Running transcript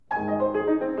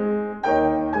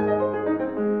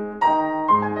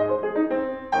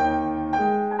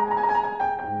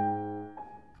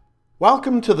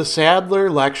Welcome to the Sadler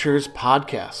Lectures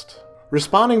podcast.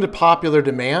 Responding to popular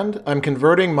demand, I'm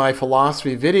converting my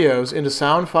philosophy videos into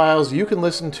sound files you can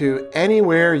listen to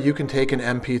anywhere you can take an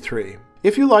MP3.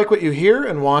 If you like what you hear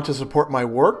and want to support my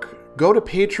work, go to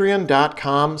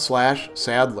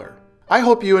patreon.com/Sadler. I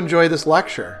hope you enjoy this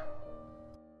lecture.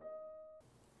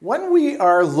 When we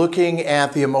are looking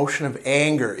at the emotion of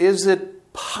anger, is it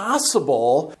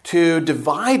possible to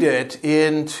divide it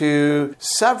into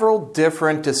several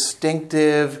different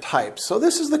distinctive types? So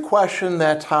this is the question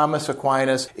that Thomas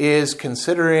Aquinas is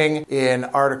considering in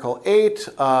Article 8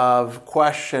 of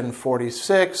question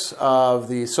 46 of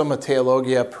the Summa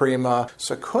Theologia Prima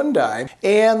Secundae.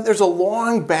 And there's a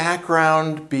long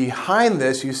background behind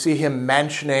this. You see him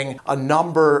mentioning a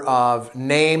number of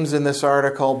names in this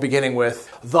article, beginning with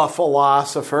the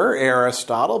philosopher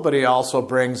Aristotle, but he also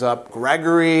brings up Gregory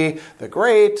the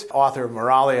Great, author of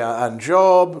Moralia on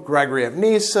Job, Gregory of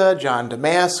Nyssa, John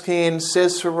Damascene,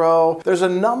 Cicero. There's a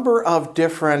number of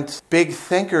different big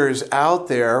thinkers out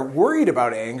there worried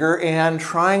about anger and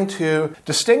trying to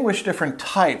distinguish different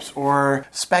types, or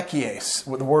species,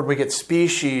 the word we get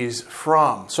species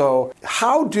from. So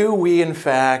how do we, in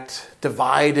fact,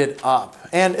 divide it up?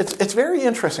 And it's very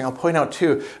interesting. I'll point out,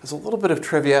 too, there's a little bit of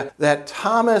trivia that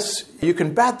Thomas, you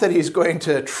can bet that he's going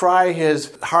to try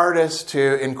his hardest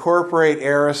to incorporate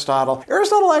Aristotle.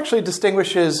 Aristotle actually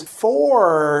distinguishes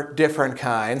 4 different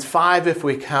kinds, 5 if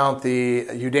we count the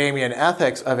Eudemian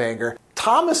ethics of anger.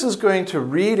 Thomas is going to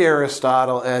read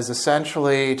Aristotle as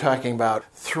essentially talking about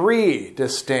 3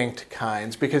 distinct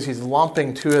kinds because he's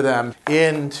lumping 2 of them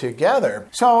in together.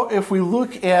 So if we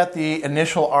look at the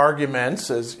initial arguments,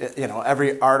 as you know,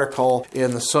 every article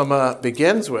in the Summa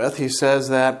begins with, he says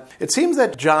that it seems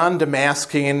that John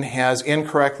Damascene has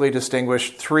incorrectly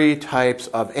distinguished 3 types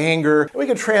of anger. We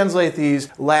can translate these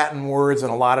Latin words in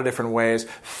a lot of different ways.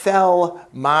 Fel,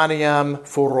 maniam,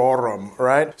 furorum,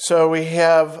 right? So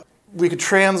we could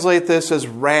translate this as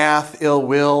wrath, ill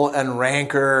will, and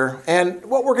rancor. And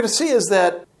what we're going to see is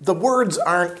that the words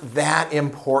aren't that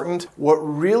important. What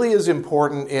really is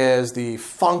important is the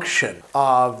function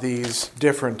of these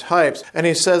different types. And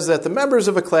he says that the members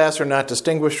of a class are not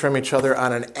distinguished from each other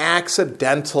on an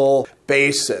accidental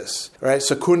basis, right?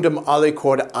 Secundum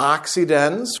aliquod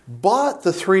accidens, but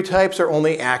the 3 types are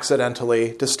only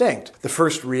accidentally distinct. The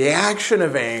first reaction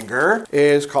of anger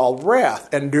is called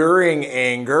wrath. Enduring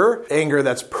anger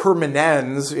that's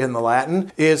permanens in the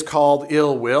Latin, is called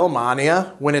ill will,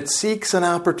 mania. When it seeks an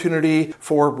opportunity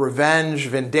for revenge,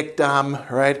 vindictum,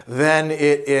 right? Then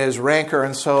it is rancor.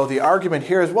 And so the argument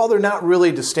here is, well, they're not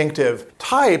really distinctive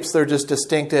types. They're just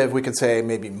distinctive, we could say,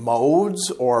 maybe modes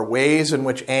or ways in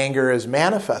which anger is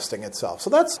manifesting itself. So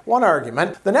that's one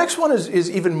argument. The next one is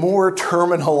even more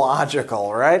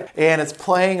terminological, right? And it's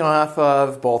playing off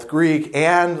of both Greek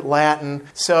and Latin.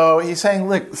 So he's saying,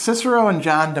 look, Cicero and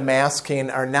John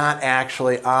Damascene are not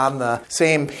actually on the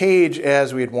same page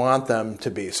as we'd want them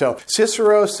to be. So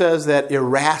Cicero says that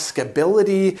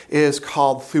irascibility is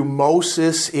called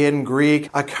thumosis in Greek,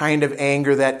 a kind of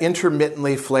anger that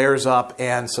intermittently flares up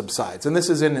and subsides. And this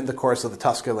is in the course of the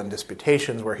Tusculan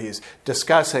Disputations where he's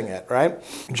discussing it, right?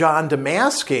 John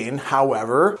Damascene,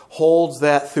 however, holds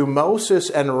that thumosis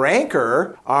and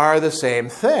rancor are the same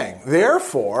thing.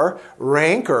 Therefore,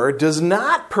 rancor does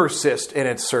not persist in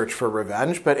its search for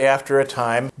revenge, but after a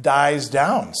time dies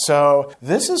down. So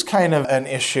this is kind of an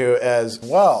issue as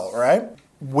well, right?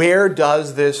 Where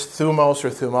does this thumos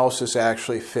or thumosis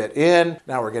actually fit in?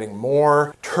 Now we're getting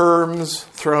more terms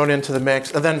thrown into the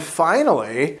mix. And then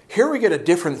finally, here we get a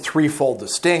different threefold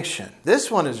distinction. This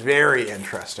one is very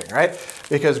interesting, right?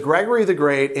 Because Gregory the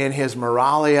Great, in his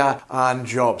Moralia on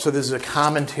Job, so this is a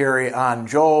commentary on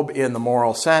Job in the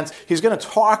moral sense, he's going to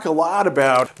talk a lot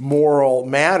about moral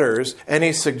matters, and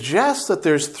he suggests that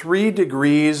there's 3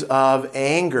 degrees of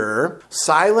anger.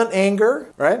 Silent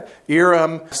anger, right?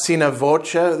 Iram sine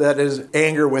voce, that is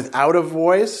anger without a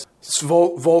voice.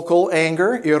 Vocal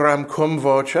anger, iram cum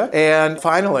voce. And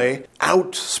finally,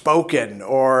 outspoken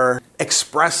or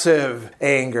expressive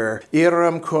anger,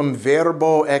 iram cum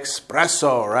verbo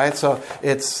expresso, right? So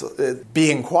it's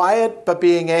being quiet but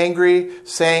being angry,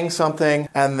 saying something,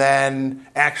 and then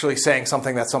actually saying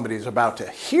something that somebody's about to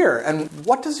hear. And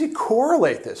what does he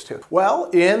correlate this to? Well,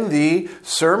 in the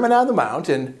Sermon on the Mount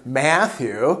in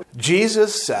Matthew,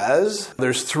 Jesus says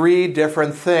there's 3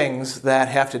 different things that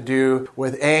have to do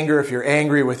with anger. If you're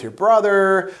angry with your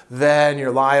brother, then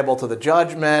you're liable to the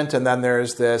judgment. And then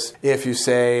there's this, if you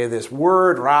say this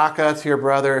word, raka, to your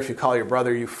brother, if you call your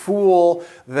brother you fool,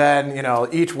 then,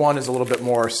 each one is a little bit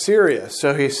more serious.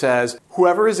 So he says,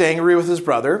 whoever is angry with his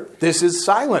brother, this is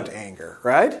silent anger,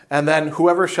 right? And then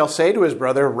whoever shall say to his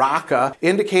brother, raka,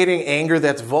 indicating anger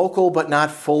that's vocal but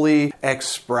not fully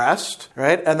expressed,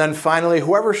 right? And then finally,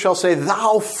 whoever shall say,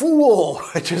 thou fool,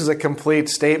 which is a complete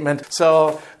statement.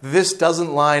 So this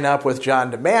doesn't line up with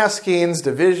John Damascene's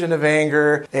division of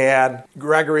anger, and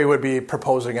Gregory would be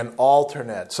proposing an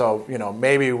alternate. So,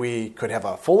 maybe we could have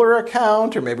a fuller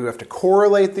account, or maybe we have to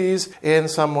correlate these in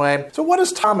some way. So what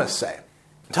does Thomas say?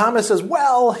 Thomas says,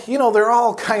 well, they're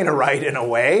all kind of right in a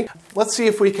way. Let's see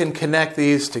if we can connect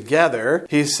these together.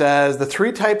 He says the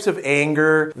three types of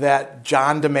anger that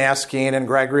John Damascene and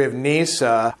Gregory of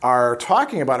Nyssa are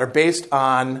talking about are based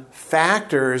on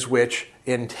factors which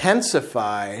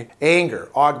intensify anger,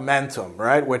 augmentum,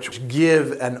 right? Which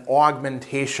give an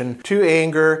augmentation to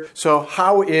anger. So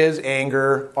how is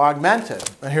anger augmented?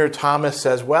 And here Thomas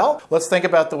says, well, let's think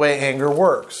about the way anger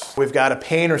works. We've got a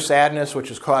pain or sadness which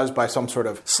is caused by some sort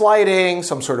of slighting,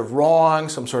 some sort of wrong,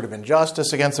 some sort of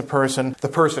injustice against a person. The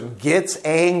person gets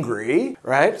angry,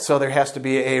 right? So there has to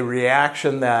be a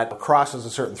reaction that crosses a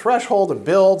certain threshold and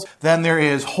builds. Then there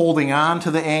is holding on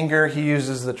to the anger. He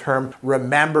uses the term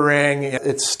remembering.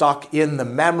 It's stuck in the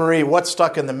memory. What's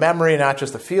stuck in the memory? Not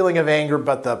just the feeling of anger,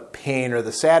 but the pain or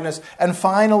the sadness. And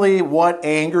finally, what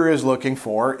anger is looking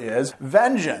for is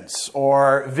vengeance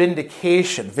or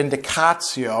vindication,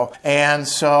 vindicatio. And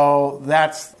so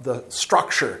that's the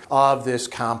structure of this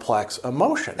complex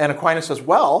emotion. And Aquinas says,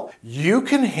 well, you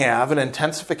can have an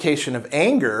intensification of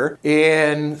anger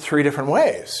in three different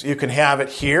ways. You can have it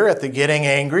here at the getting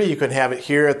angry, you can have it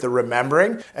here at the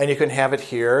remembering, and you can have it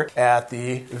here at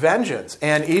the vengeance.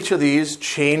 And each of these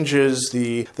changes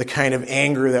the kind of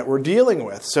anger that we're dealing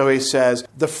with. So he says,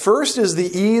 the first is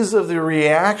the ease of the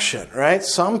reaction, right?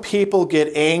 Some people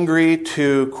get angry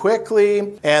too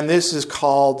quickly, and this is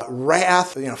called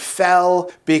wrath,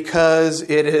 fel, because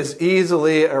it is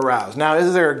easily aroused. Now,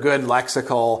 is there a good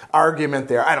lexical argument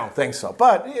there? I don't think so,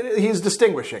 but he's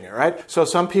distinguishing it, right? So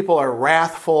some people are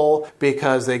wrathful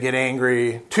because they get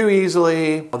angry too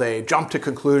easily, they jump to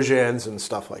conclusions and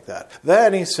stuff like that.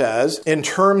 Then he says, in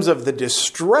terms of the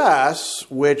distress,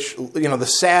 which, the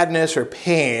sadness or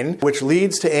pain, which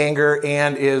leads to anger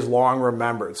and is long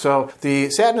remembered. So the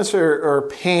sadness or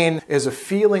pain is a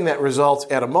feeling that results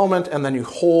at a moment, and then you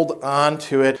hold on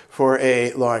to it for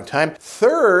a long time.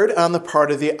 Third, on the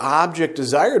part of the object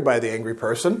desired by the angry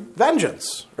person,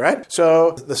 vengeance, right?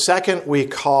 So the second we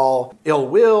call ill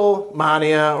will,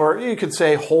 mania, or you could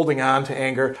say holding on to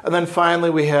anger. And then finally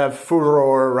we have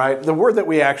furor, right? The word that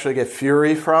we actually get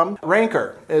fury from.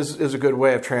 Rancor is a good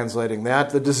way of translating that.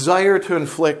 The desire to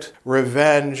inflict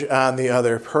revenge on the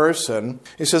other person.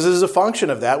 He says this is a function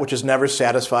of that which is never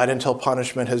satisfied until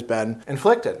punishment has been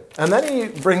inflicted. And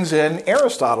then he brings in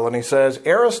Aristotle, and he says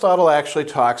Aristotle actually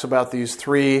talks about these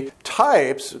three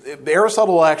types.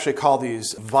 Aristotle will actually call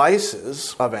these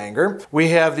vices of anger. We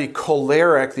have the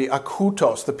choleric, the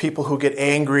akoutos, the people who get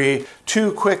angry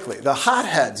too quickly. The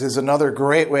hotheads is another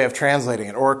great way of translating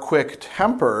it, or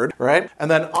quick-tempered, right?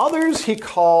 And then others he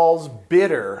calls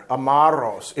bitter,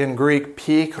 amaros, in Greek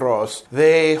pikros.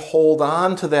 They hold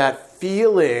on to that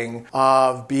feeling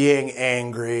of being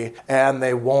angry, and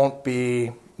they won't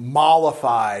be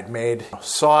mollified, made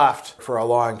soft for a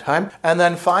long time. And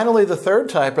then finally, the third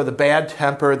type are the bad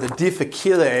temper, the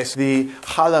diphikiles, the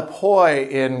halapoi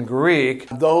in Greek,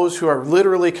 those who are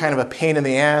literally kind of a pain in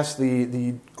the ass,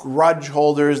 the grudge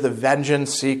holders, the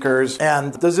vengeance seekers.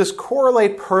 And does this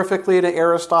correlate perfectly to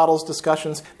Aristotle's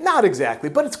discussions? Not exactly,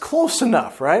 but it's close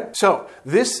enough, right? So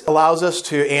this allows us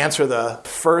to answer the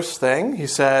first thing. He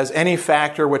says, any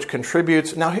factor which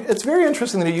contributes. Now, it's very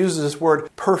interesting that he uses this word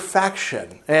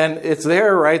perfection. And it's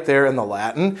there, right there in the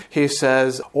Latin. He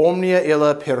says, omnia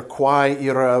illa per quae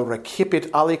ira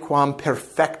recipit aliquam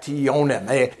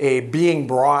perfectionem, a being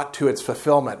brought to its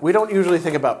fulfillment. We don't usually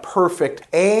think about perfect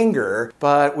anger,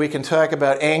 but we can talk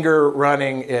about anger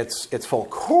running its full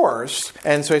course.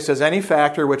 And so he says any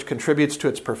factor which contributes to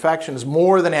its perfection is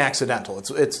more than accidental.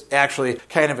 It's actually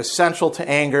kind of essential to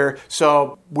anger.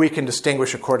 So we can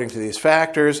distinguish according to these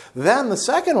factors. Then the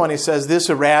second one, he says this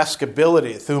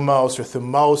irascibility, thumos or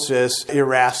thumosis,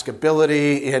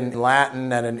 irascibility in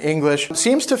Latin and in English,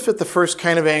 seems to fit the first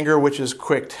kind of anger, which is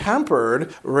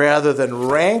quick-tempered rather than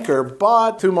rancor.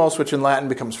 But thumos, which in Latin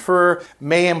becomes fur,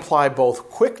 may imply both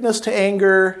quickness to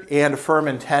anger and a firm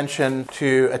intention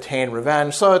to attain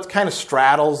revenge. So it kind of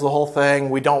straddles the whole thing.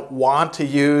 We don't want to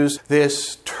use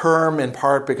this term term in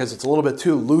part because it's a little bit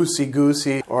too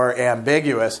loosey-goosey or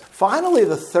ambiguous. Finally,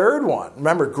 the third one.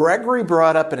 Remember, Gregory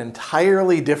brought up an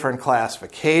entirely different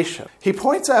classification. He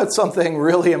points out something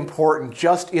really important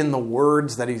just in the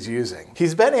words that he's using.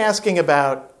 He's been asking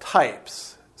about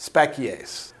types,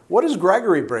 species. What is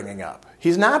Gregory bringing up?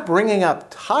 He's not bringing up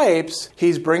types,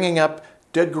 he's bringing up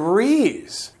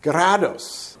degrees,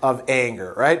 grados of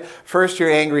anger, right? First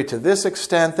you're angry to this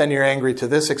extent, then you're angry to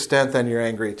this extent, then you're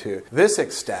angry to this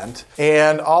extent.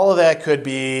 And all of that could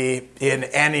be in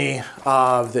any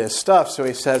of this stuff. So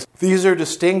he says, these are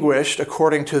distinguished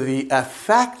according to the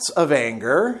effects of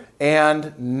anger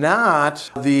and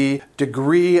not the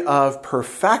degree of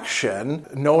perfection,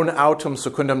 non autem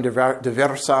secundum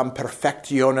diversam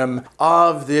perfectionem,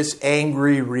 of this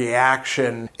angry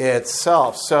reaction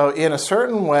itself. So in a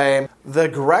certain way, the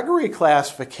Gregory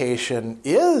classification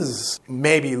is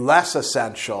maybe less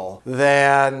essential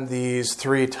than these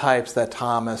three types that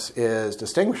Thomas is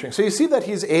distinguishing. So you see that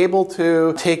he's able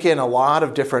to take in a lot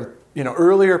of different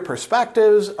earlier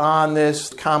perspectives on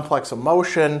this complex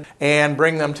emotion and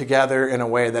bring them together in a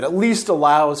way that at least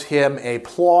allows him a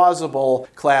plausible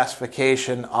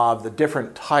classification of the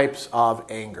different types of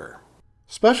anger.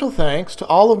 Special thanks to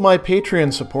all of my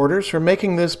Patreon supporters for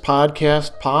making this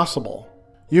podcast possible.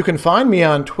 You can find me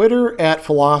on Twitter at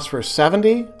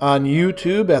Philosopher70, on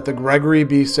YouTube at the Gregory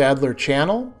B. Sadler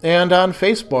channel, and on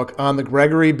Facebook on the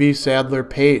Gregory B. Sadler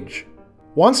page.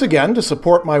 Once again, to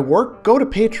support my work, go to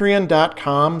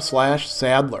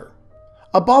patreon.com/Sadler.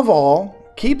 Above all,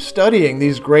 keep studying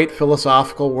these great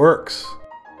philosophical works.